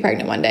hoping to be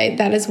pregnant one day,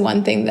 that is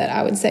one thing that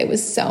I would say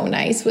was so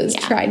nice was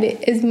try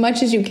to, as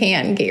much as you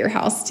can, get your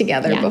house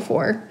together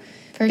before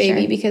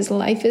baby, because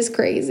life is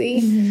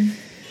crazy.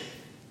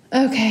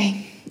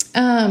 Okay.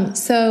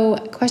 So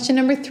question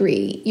number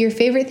 3, your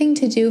favorite thing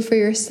to do for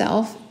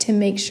yourself to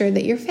make sure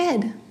that you're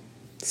fed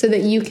so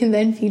that you can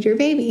then feed your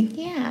baby.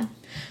 Yeah.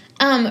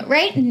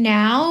 Right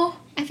now,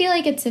 I feel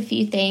like it's a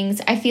few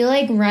things. I feel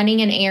like running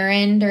an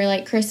errand or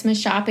like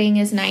Christmas shopping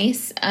is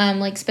nice.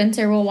 Like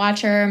Spencer will watch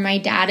her. My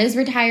dad is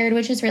retired,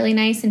 which is really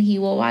nice, and he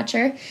will watch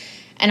her.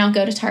 And I'll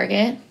go to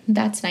Target.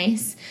 That's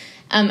nice.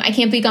 I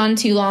can't be gone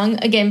too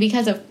long, again,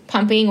 because of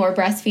pumping or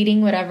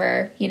breastfeeding,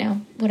 whatever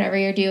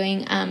you're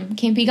doing.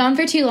 Can't be gone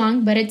for too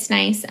long, but it's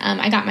nice.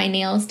 I got my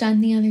nails done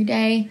the other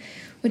day,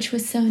 which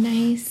was so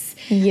nice.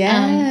 Yes.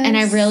 And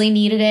I really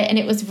needed it. And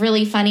it was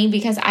really funny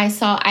because I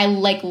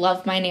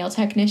love my nail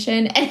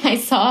technician, and I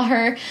saw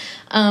her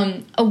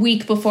a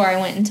week before I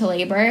went into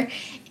labor.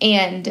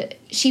 And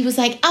she was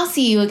like, I'll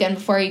see you again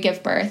before you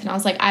give birth. And I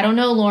was like, I don't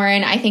know,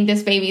 Lauren. I think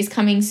this baby's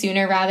coming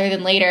sooner rather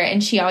than later.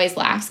 And she always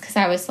laughs because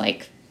I was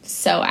like,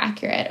 so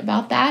accurate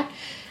about that.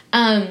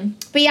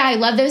 But yeah, I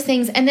love those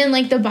things. And then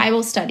like the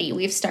Bible study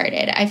we've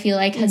started, I feel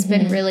like has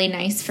been really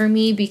nice for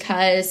me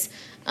because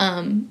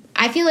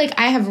I feel like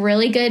I have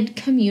really good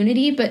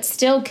community, but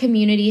still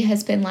community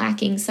has been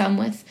lacking some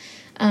with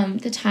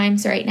the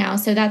times right now.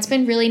 So that's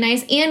been really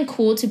nice and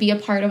cool to be a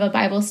part of a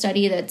Bible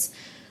study that's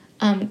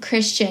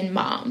Christian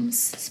moms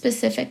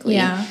specifically.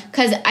 Yeah.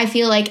 Because I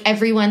feel like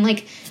everyone,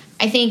 like,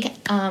 I think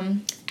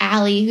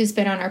Allie, who's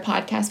been on our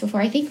podcast before,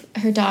 I think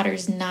her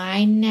daughter's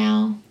 9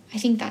 now. I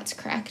think that's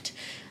correct.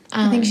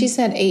 I think she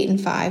said 8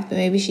 and 5, but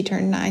maybe she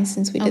turned 9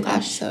 since we did that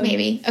episode.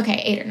 Maybe.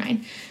 Okay, 8 or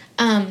 9.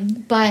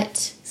 But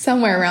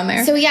somewhere around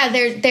there. So yeah,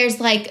 there's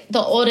like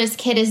the oldest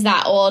kid is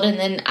that old, and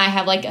then I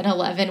have like an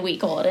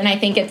 11-week-old, and I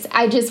think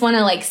I just want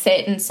to like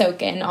sit and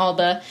soak in all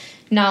the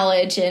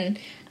knowledge and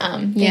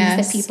things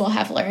that people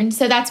have learned.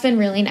 So that's been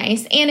really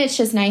nice, and it's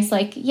just nice,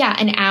 like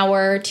an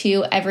hour or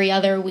two every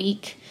other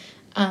week.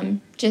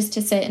 Just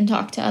to sit and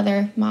talk to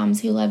other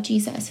moms who love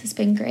Jesus has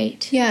been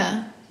great.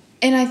 Yeah.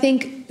 And I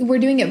think we're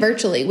doing it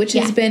virtually, which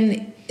has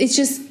been, it's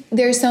just,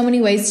 there's so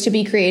many ways to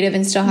be creative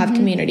and still have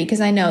community.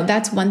 Because I know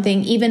that's one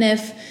thing, even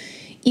if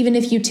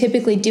you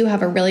typically do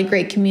have a really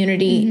great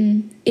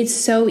community, it's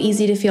so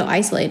easy to feel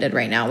isolated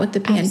right now with the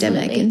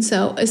pandemic. Absolutely. And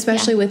so,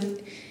 especially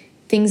with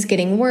things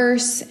getting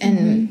worse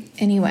and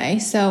anyway.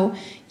 So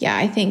yeah,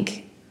 I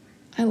think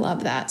I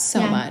love that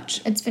so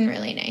much. It's been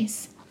really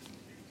nice.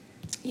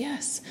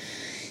 Yes.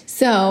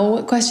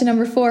 So, question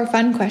number 4,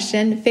 fun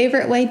question.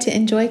 Favorite way to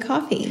enjoy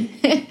coffee?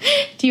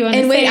 Do you want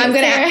to say I'm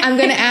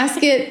gonna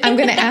ask it. I'm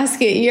gonna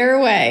ask it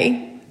your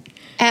way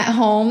at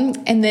home,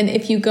 and then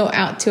if you go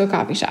out to a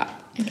coffee shop.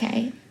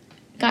 Okay.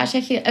 Gosh,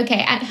 I feel okay.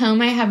 At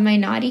home, I have my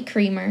Naughty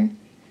Creamer.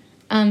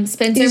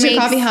 Spencer Is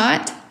your coffee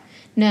hot?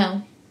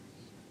 No.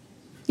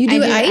 You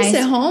do ice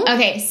at home?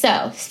 Okay,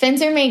 so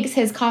Spencer makes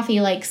his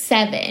coffee like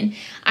 7.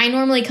 I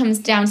normally comes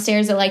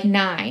downstairs at like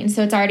 9,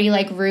 so it's already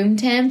like room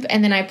temp,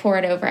 and then I pour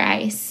it over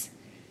ice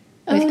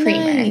with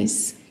creamer.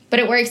 Nice. But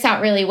it works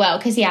out really well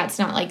because, yeah, it's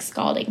not like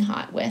scalding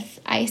hot with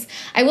ice.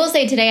 I will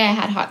say today I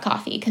had hot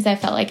coffee because I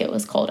felt like it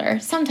was colder.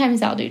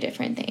 Sometimes I'll do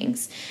different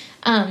things.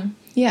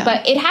 Yeah.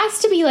 But it has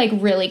to be, like,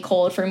 really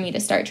cold for me to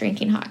start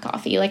drinking hot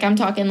coffee. Like, I'm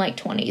talking, like,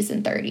 20s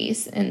and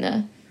 30s in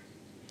the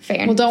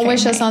Fahrenheit. Well, don't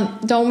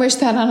wish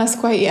that on us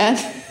quite yet.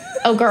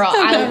 Oh, girl,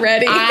 I'm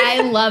ready.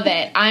 I love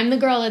it. I'm the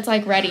girl that's,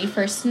 like, ready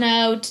for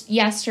snow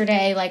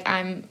yesterday. Like,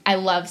 I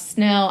love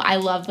snow. I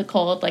love the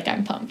cold. Like,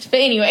 I'm pumped. But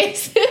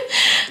anyways.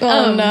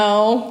 Oh,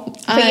 no.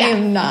 I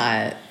am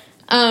not.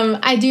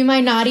 I do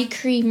my naughty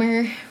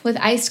creamer with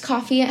iced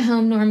coffee at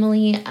home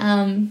normally.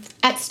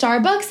 At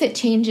Starbucks, it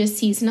changes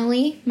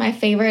seasonally. My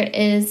favorite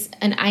is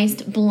an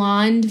iced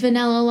blonde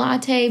vanilla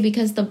latte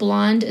because the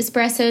blonde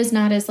espresso is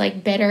not as,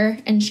 like, bitter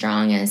and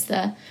strong as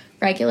the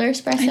regular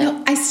espresso. I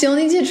know. I still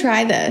need to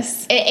try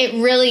this.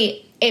 It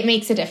really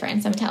makes a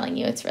difference. I'm telling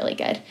you, it's really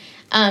good.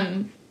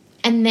 And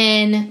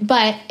then,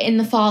 but in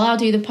the fall, I'll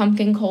do the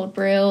pumpkin cold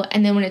brew.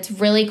 And then when it's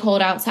really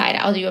cold outside,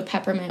 I'll do a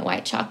peppermint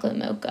white chocolate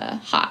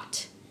mocha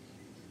hot.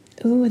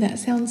 Ooh, that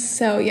sounds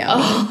so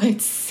yummy. Oh,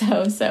 it's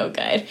so, so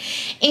good.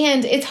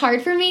 And it's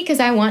hard for me because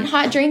I want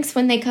hot drinks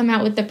when they come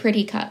out with the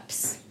pretty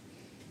cups.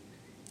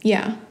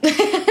 Yeah.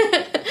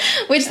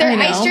 Which their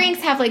ice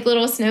drinks have like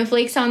little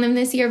snowflakes on them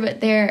this year,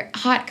 but their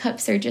hot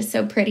cups are just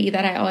so pretty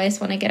that I always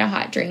want to get a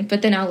hot drink,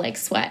 but then I'll like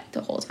sweat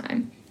the whole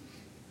time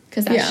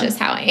because that's just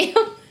how I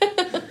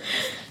am.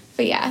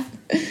 But yeah.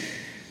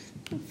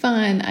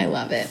 Fun. I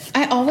love it.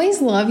 I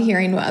always love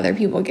hearing what other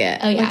people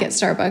get, like at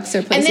Starbucks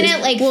or places. And then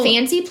at like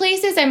fancy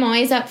places, I'm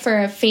always up for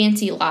a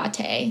fancy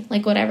latte,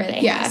 like whatever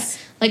they have.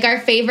 Like our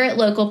favorite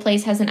local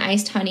place has an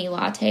iced honey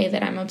latte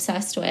that I'm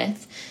obsessed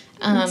with.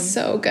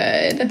 So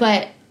good.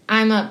 But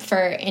I'm up for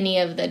any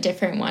of the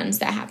different ones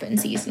that happen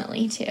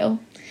seasonally too.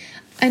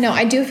 I know.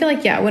 I do feel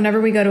like, whenever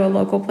we go to a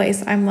local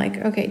place, I'm like,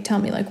 okay, tell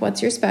me, like,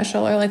 what's your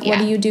special? Or, like, what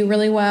do you do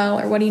really well?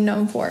 Or what are you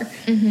known for?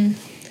 Mm-hmm.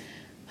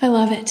 I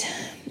love it.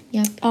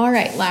 Yep. All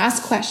right,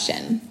 last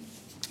question.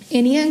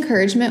 Any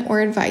encouragement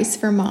or advice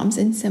for moms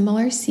in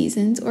similar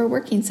seasons or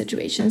working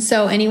situations?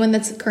 So anyone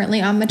that's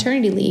currently on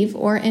maternity leave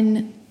or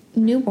in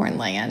newborn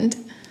land.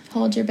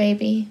 Hold your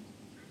baby.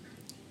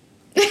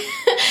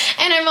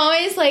 And I'm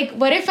always like,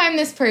 what if I'm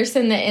this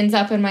person that ends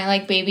up and my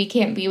like baby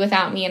can't be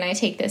without me and I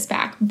take this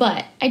back?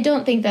 But I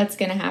don't think that's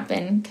going to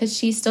happen because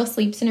she still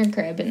sleeps in her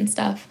crib and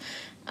stuff.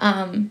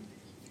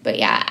 But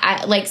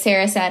yeah, like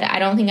Sarah said, I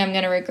don't think I'm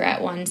going to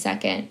regret 1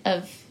 second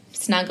of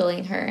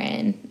snuggling her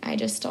in. I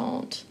just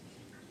don't.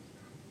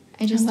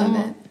 I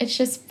love it.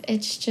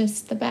 It's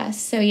just the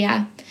best. So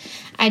yeah,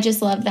 I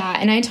just love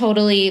that. And I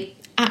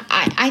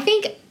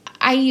think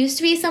I used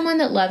to be someone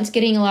that loved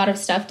getting a lot of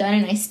stuff done,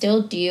 and I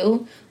still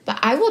do, but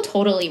I will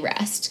totally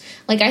rest.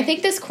 Like, I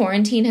think this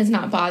quarantine has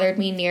not bothered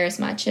me near as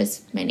much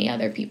as many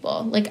other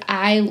people. Like,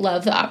 I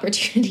love the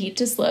opportunity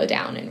to slow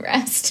down and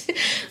rest,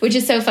 which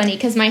is so funny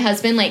because my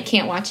husband, like,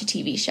 can't watch a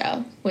TV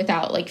show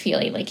without, like,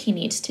 feeling like he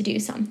needs to do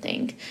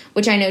something,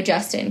 which I know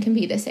Justin can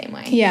be the same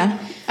way. Yeah,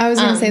 I was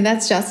going to say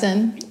that's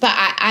Justin. But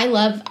I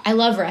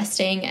love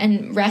resting,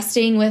 and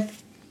resting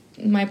with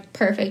my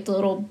perfect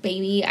little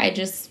baby,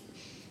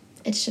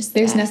 it's just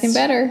there's nothing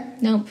better.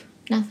 Nope,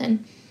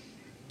 nothing.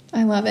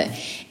 I love it.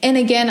 And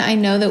again, I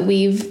know that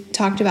we've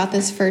talked about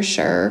this for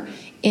sure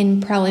in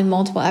probably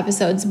multiple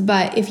episodes,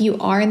 but if you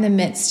are in the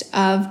midst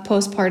of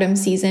postpartum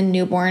season,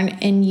 newborn,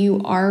 and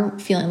you are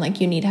feeling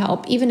like you need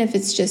help, even if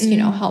it's just,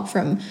 help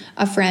from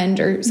a friend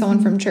or someone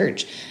from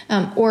church,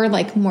 or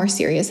like more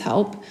serious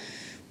help,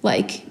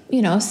 like,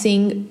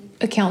 seeing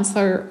a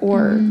counselor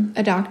or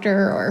a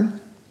doctor or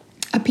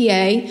a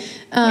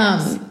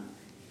PA,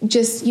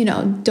 just,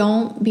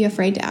 don't be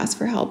afraid to ask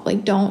for help.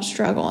 Like, don't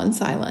struggle in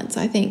silence.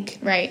 I think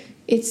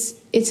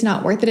it's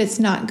not worth it. It's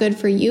not good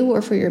for you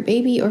or for your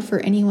baby or for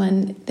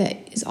anyone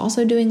that is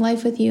also doing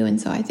life with you.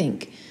 And so I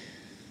think,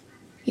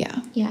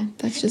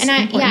 that's just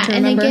important to remember.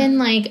 And again,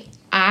 like,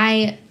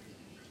 I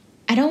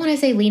don't want to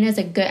say Lena's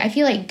I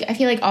feel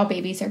like all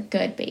babies are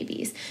good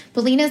babies,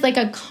 but Lena's like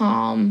a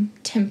calm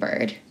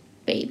tempered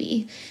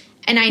baby.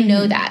 And I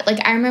know that, like,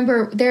 I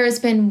remember there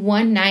has been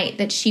one night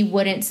that she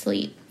wouldn't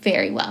sleep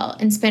very well.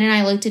 And Spin and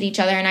I looked at each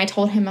other and I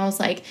told him, I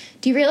was like,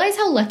 do you realize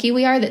how lucky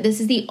we are that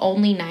this is the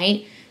only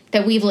night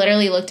that we've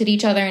literally looked at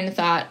each other and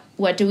thought,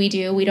 what do?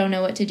 We don't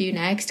know what to do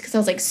next. Because I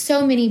was like,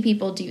 so many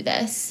people do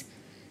this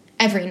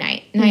every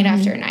night, night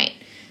after night.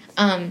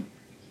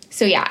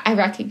 So yeah, I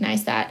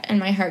recognize that and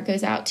my heart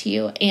goes out to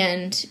you.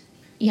 And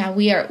yeah,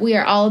 we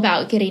are all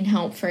about getting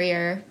help for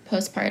your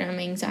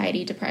postpartum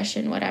anxiety,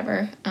 depression,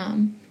 whatever.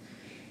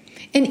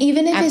 And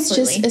even if it's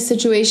just a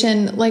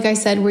situation, like I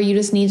said, where you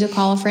just need to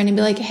call a friend and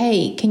be like,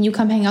 hey, can you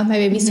come hang out with my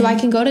baby so I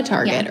can go to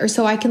Target or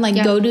so I can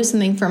go do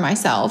something for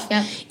myself.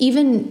 Yeah.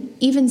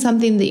 Even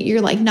something that you're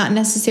like not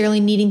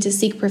necessarily needing to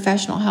seek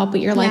professional help,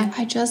 but you're like,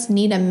 I just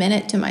need a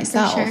minute to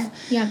myself. For sure.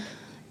 Yeah.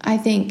 I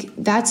think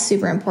that's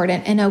super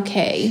important and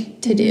okay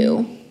to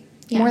do.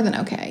 Yeah. More than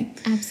okay.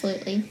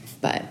 Absolutely.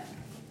 But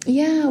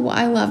yeah, well,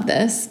 I love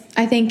this.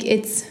 I think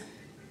it's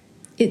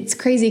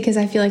crazy because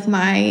I feel like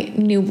my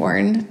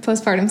newborn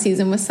postpartum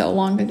season was so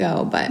long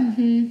ago, but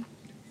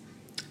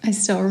I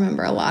still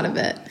remember a lot of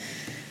it.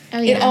 Oh,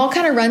 yeah. It all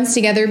kind of runs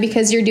together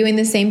because you're doing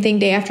the same thing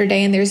day after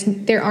day, and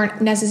there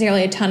aren't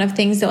necessarily a ton of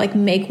things that like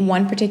make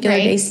one particular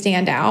day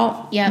stand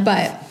out. Yeah.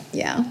 But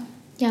yeah.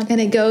 Yeah.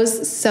 And it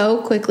goes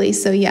so quickly.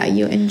 So yeah,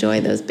 you enjoy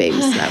those baby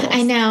snuggles.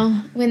 I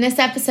know. When this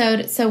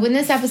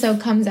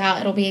episode comes out,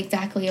 it'll be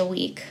exactly a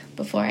week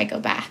before I go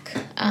back.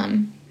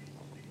 And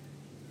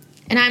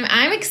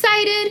I'm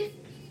excited,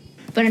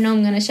 but I know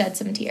I'm going to shed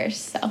some tears.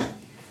 So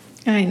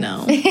I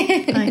know.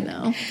 I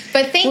know.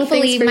 But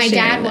thankfully, my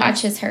dad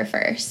watches her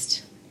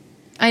first.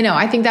 I know.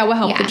 I think that will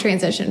help the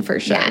transition for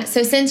sure. Yeah.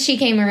 So since she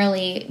came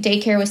early,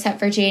 daycare was set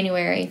for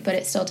January, but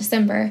it's still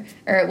December,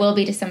 or it will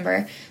be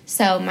December.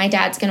 So my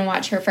dad's going to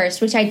watch her first,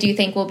 which I do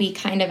think will be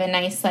kind of a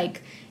nice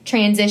like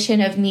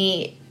transition of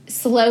me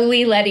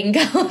slowly letting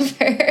go of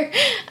her.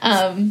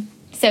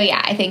 So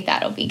yeah, I think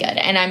that'll be good.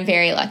 And I'm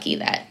very lucky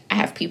that I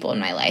have people in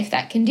my life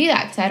that can do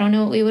that, because I don't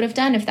know what we would have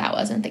done if that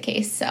wasn't the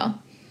case. So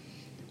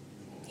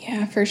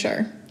yeah, for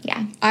sure.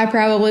 Yeah. I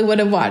probably would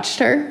have watched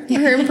her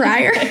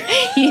prior.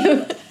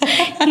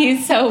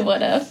 You so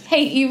would have.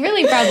 Hey, you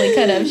really probably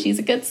could have. She's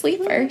a good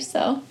sleeper,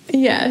 so.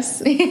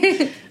 Yes.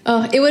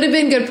 Oh, it would have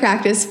been good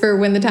practice for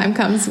when the time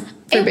comes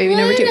for baby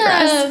number 2 for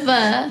us.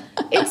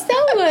 It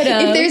so would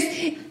have.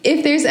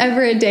 If there's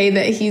ever a day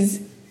that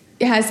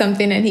has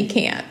something and he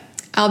can't,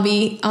 I'll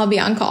be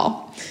on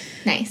call.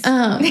 Nice.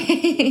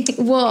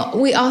 Well,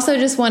 we also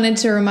just wanted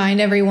to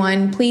remind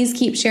everyone, please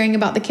keep sharing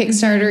about the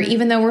Kickstarter. Mm-hmm.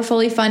 Even though we're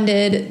fully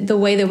funded, the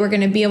way that we're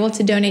going to be able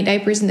to donate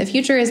diapers in the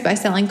future is by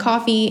selling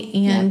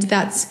coffee. And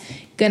that's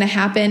going to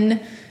happen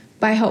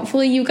by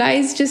hopefully you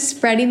guys just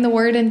spreading the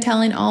word and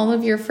telling all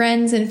of your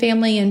friends and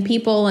family and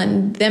people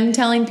and them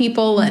telling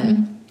people. Mm-hmm.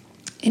 And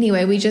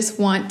anyway, we just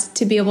want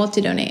to be able to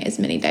donate as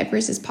many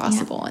diapers as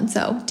possible. Yep. And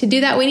so to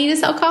do that, we need to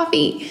sell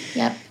coffee.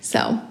 Yep.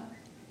 So...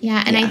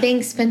 yeah, and I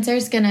think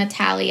Spencer's going to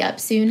tally up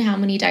soon how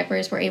many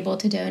diapers we're able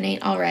to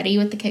donate already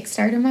with the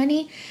Kickstarter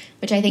money,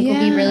 which I think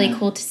will be really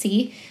cool to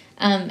see.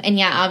 And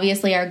yeah,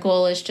 obviously our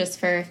goal is just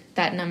for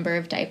that number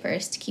of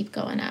diapers to keep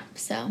going up,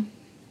 so.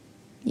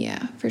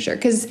 Yeah, for sure,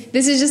 because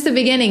this is just the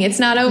beginning. It's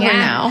not over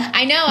now.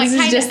 I know. This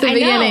is just the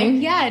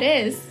beginning. Yeah, it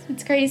is.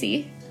 It's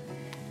crazy.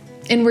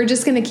 And we're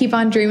just going to keep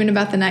on dreaming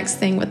about the next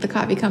thing with the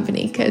coffee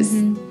company, because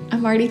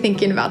I'm already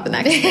thinking about the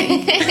next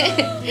thing.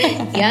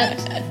 Yep.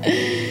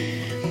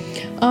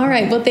 All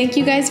right. Well, thank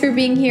you guys for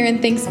being here, and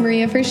thanks,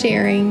 Maria, for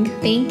sharing.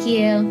 Thank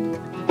you.